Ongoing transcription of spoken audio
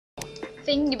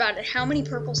thinking about it, how many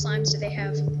purple slimes do they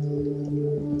have?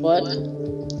 What?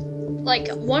 Like,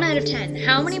 1 out of 10.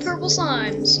 How many purple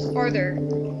slimes are there?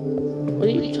 What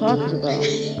are you talking about?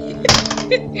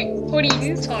 What are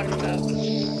you talking about?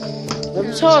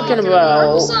 I'm talking about.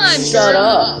 Purple slimes. Shut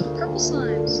up. Purple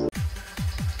slimes.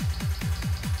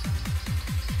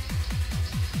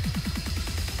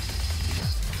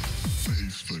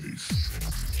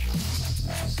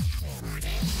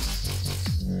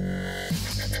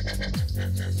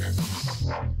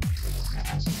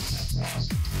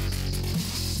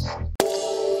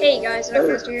 Hey guys,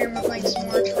 Dr. here and we're playing some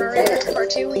more Terraria Part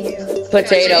 2 with you.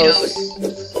 Potatoes.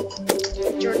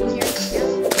 Jordan here.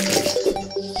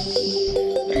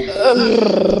 And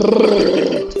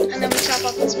then we chop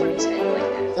off this bunny's head like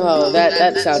that. Oh,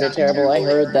 that sounded terrible. I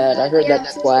heard that. I heard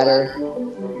that splatter.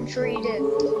 I'm sure you did.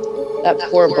 That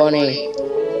poor bunny.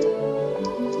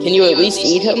 Can you at least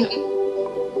eat him?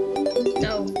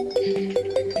 No.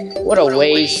 What a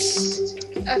waste.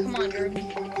 Come on, Jordan.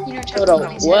 You know, chop the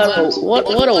bunny's head.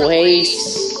 What a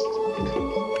waste.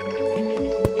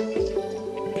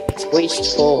 It's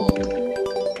wasteful.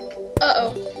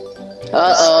 Uh-oh.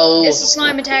 Uh-oh. It's a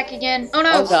slime attack again. Oh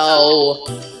no! Oh no!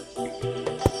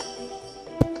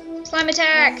 Slime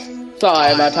attack!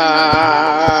 Slime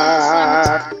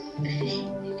attack!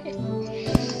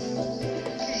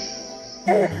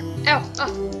 Ow!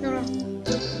 Oh, no.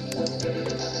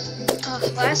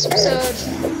 Last episode,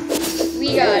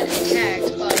 we got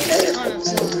attacked by a ton of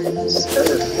slimes.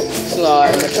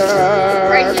 Slime attack!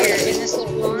 Right here, in this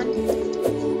little pond.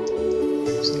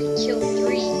 Just gonna kill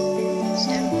 3.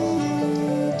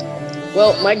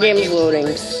 Well, my game is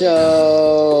loading,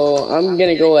 so I'm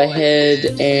gonna go ahead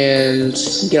and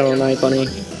get on Night Bunny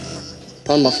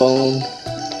on my phone.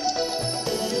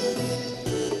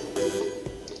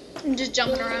 I'm just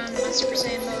jumping around in my Super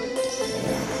Saiyan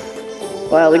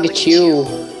mode. Wow, look at you.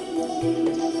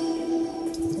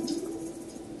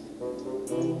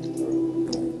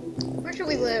 Where should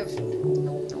we live?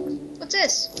 What's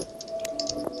this?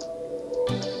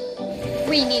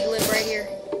 We need to live right here.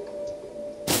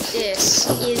 This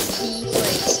is the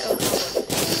place. Oh, cobweb.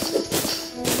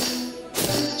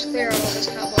 Just clear out all this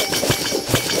cobweb.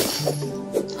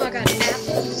 Oh, I got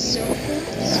apples. So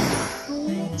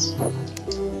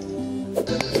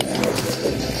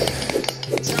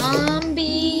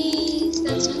zombies.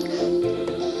 That's not good.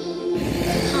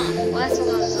 Huh? Well, that's a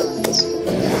lot of zombies.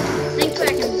 Thankfully, I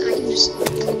can just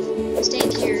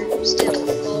stand here still.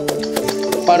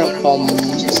 Ba-dum-bum.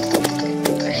 Just.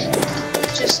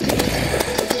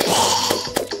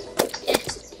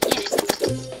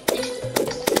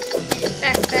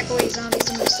 Back away, zombies,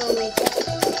 and move slowly.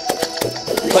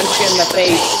 Punch you in the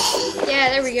face. Yeah,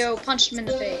 there we go. Punch him in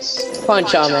the face.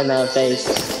 Punch him in the face.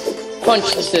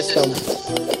 Punch the system.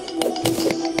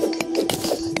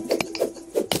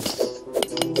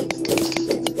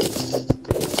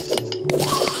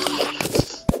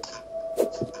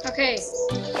 Okay.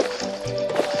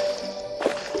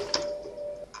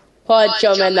 Punch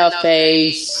him in the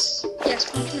face. Yes,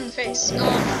 punch him in the face.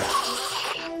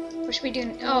 What should we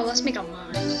do? Oh, let's make a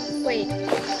mine. Wait.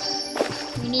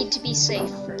 We need to be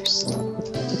safe first. I'm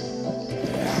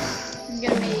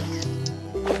gonna make...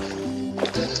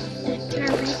 Can I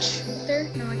reach there?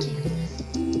 No, I can't.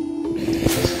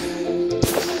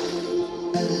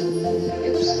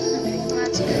 Oops. Okay, well,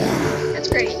 that's good. That's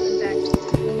great, in fact.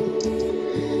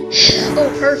 Oh,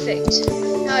 perfect.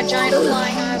 Now a giant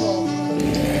flying eyeball.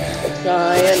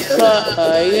 Giant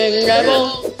flying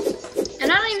eyeball.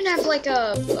 And I don't even have like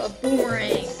a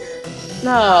boomerang.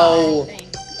 No. Thing.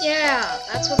 Yeah,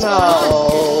 that's what's going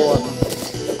on.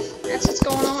 That's what's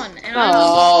going on. And I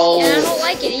don't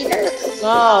like it either.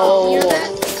 No. You know that?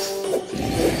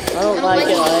 I don't like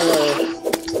it either.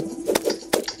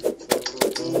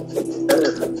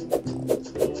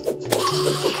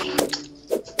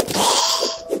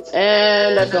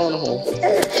 And I fell in a hole.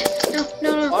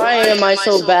 No. Why am I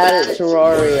so bad at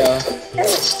Terraria? No.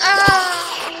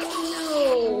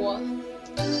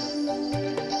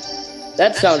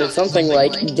 That sounded something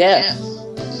like death.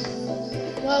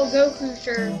 Well, Goku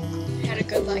sure had a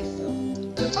good life though.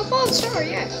 Oh, fallen star,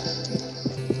 yeah.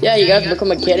 Yeah, you got to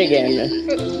become a kid again.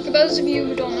 For those of you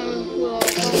who don't know who a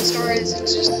fallen star is,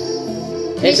 it's just...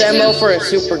 It's ammo for a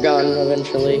super gun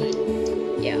eventually.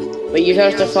 Yeah. But you'd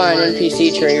have to find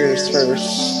NPC traders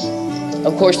first.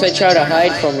 Of course, they try to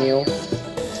hide from you.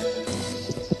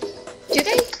 Do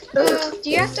they? Do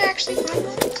you have to actually find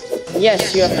them?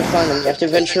 Yes, you have to find them. You have to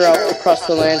venture out across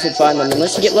the lands and find them.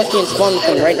 Unless you get lucky and spawn with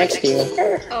them right next to you.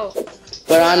 Oh.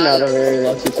 But I'm not a very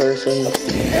lucky person.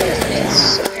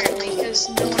 It's apparently, because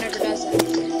no one ever does that.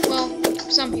 Well,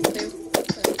 some people do. But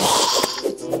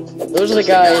Those are the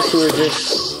guys who are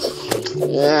just...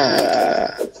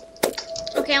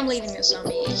 Okay, I'm leaving this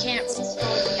zombie. You can't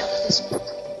follow me up this far.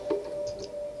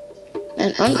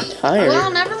 Man, I'm tired.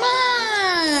 Well, never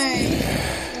mind!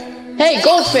 Hey,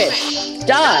 goldfish!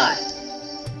 Die!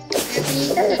 Anthony,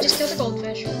 you just killed a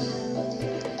goldfish.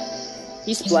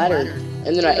 He splattered,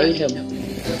 and then I ate him.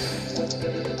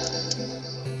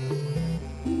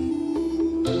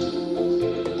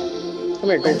 Come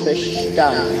here, goldfish.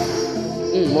 Die.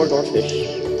 More goldfish.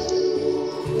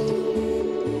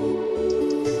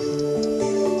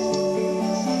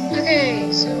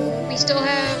 Okay, so we still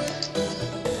have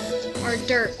our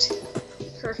dirt.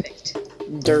 Perfect.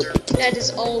 Derp. That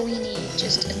is all we need.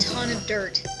 Just a ton of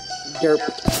dirt. Derp.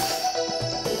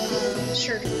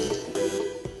 Sure.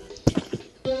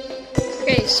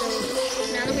 Okay, so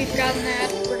now that we've gotten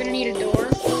that, we're gonna need a door.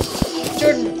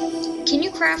 Jordan, can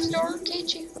you craft a door?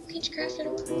 Can't you craft a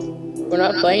door? We're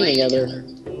not playing together.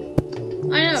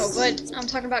 I know, but I'm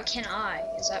talking about can I?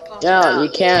 Is that possible? Yeah, you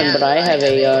can, but I have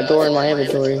a door in my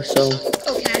inventory, so...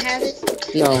 Oh, can I have it?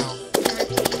 No. Can I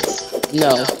please?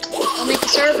 No. I'll make a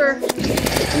server.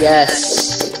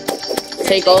 Yes.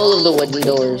 Take all of the wooden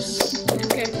doors.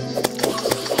 Okay.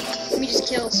 Let me just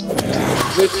kill some.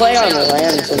 We play on the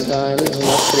land sometimes, and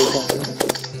that's pretty fun.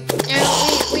 Yeah,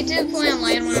 we did play on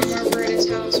land when I'm over at his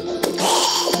house, but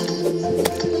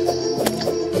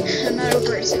I'm not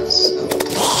over at his house, so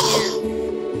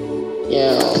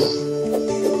Yeah.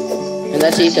 And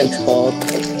that's Ethan's fault.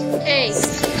 hey,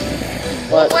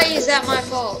 What? why is that my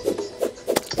fault?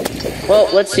 Well,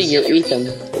 let's see, you're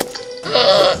Ethan.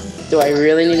 Do I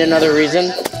really need another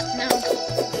reason? No.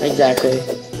 Exactly.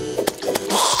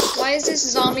 Why is this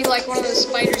zombie like one of those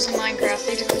spiders in Minecraft?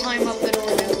 They just climb up the door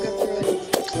and they'll go through it.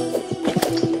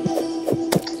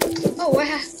 Oh,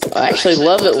 wow. I actually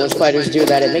love it when spiders do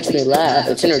that. It makes me laugh.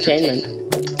 It's entertainment.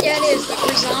 Yeah, it is, but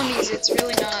for zombies, it's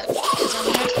really not. Because I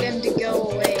want them to go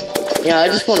away. Yeah, I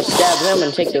just want to stab them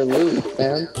and take their loot,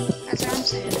 man. That's what I'm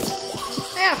saying.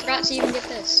 Oh, yeah, I forgot to even get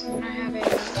this. And I have a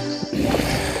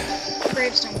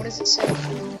gravestone. What does it say?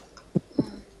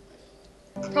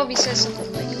 Probably says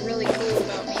something like really cool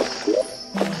about me.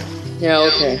 Yeah,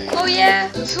 okay. Oh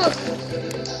yeah.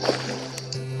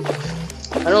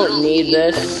 I don't need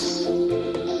this.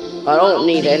 I don't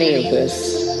need any of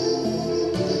this.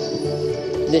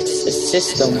 This is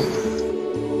system.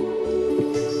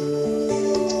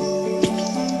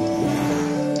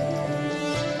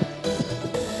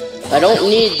 I don't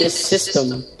need this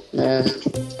system, man.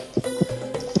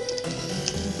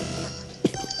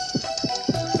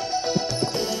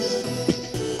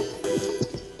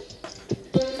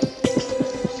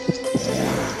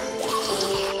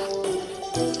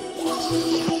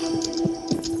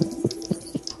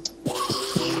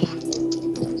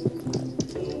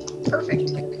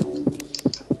 Perfect.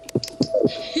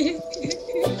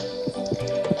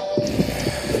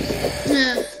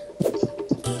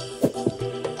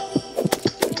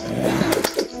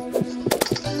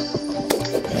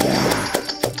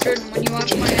 Jordan, when you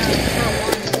watch my part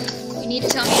 1, you need to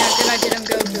tell me how good I did on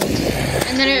Goku.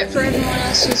 And then for everyone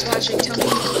else who's watching, tell me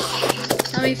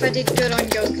if I did good on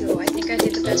Goku. I think I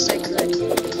did the best I could.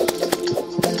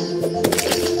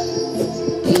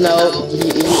 No,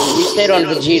 you stayed on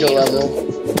Vegeta level.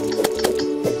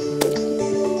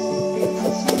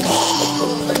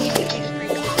 I mean, Vegeta's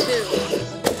pretty cool too.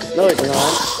 No, he's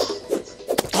not.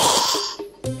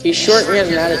 He's short and he has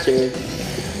an attitude.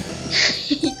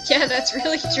 Yeah, that's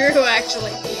really true,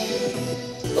 actually.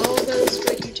 All those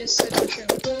what you just said are true.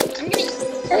 I'm gonna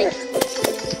like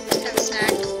have a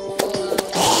snack.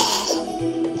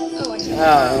 Oh, I see.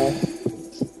 Oh.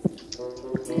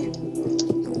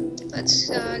 Let's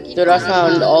keep Dude, I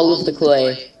found all of the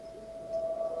clay.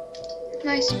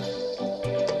 Nice.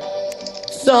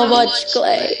 So much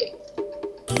clay.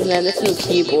 Man, this new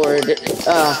keyboard,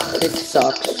 it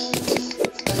sucks.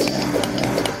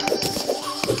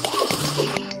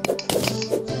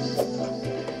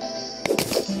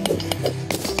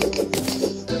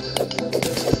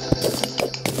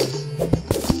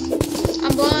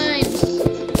 I'm blind.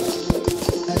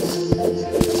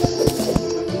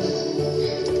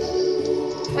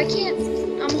 Why can't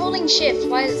I'm holding shift?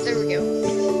 Why is there we go.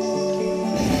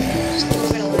 Just a little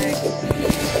bit of lag.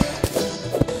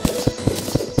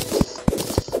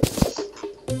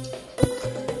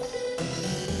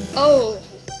 Oh.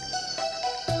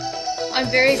 I'm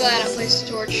very glad I placed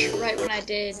a torch right when I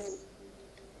did.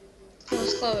 That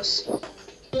was close.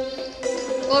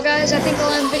 Well guys, I think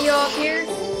I'll end the video off here.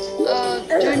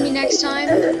 Join me next time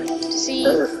to see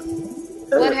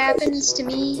what happens to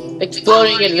me.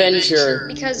 Exploding adventure.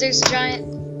 Because there's a giant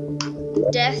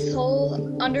death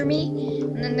hole under me,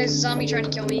 and then there's a zombie trying to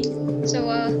kill me. So,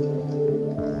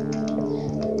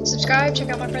 subscribe, check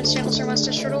out my friend's channel, Sir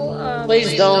Mustache Turtle.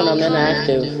 Please don't, I'm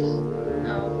inactive.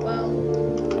 Oh, well.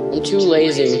 I'm too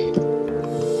lazy.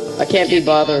 I can't be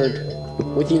bothered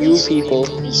with you people.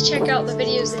 Please check out the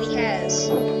videos that he has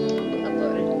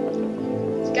uploaded.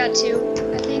 He's got 2,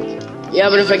 I think. Yeah,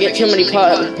 but if I get too many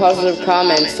positive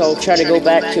comments, I'll try to go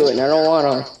back to it, and I don't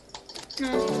want to.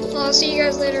 Well, I'll see you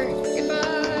guys later.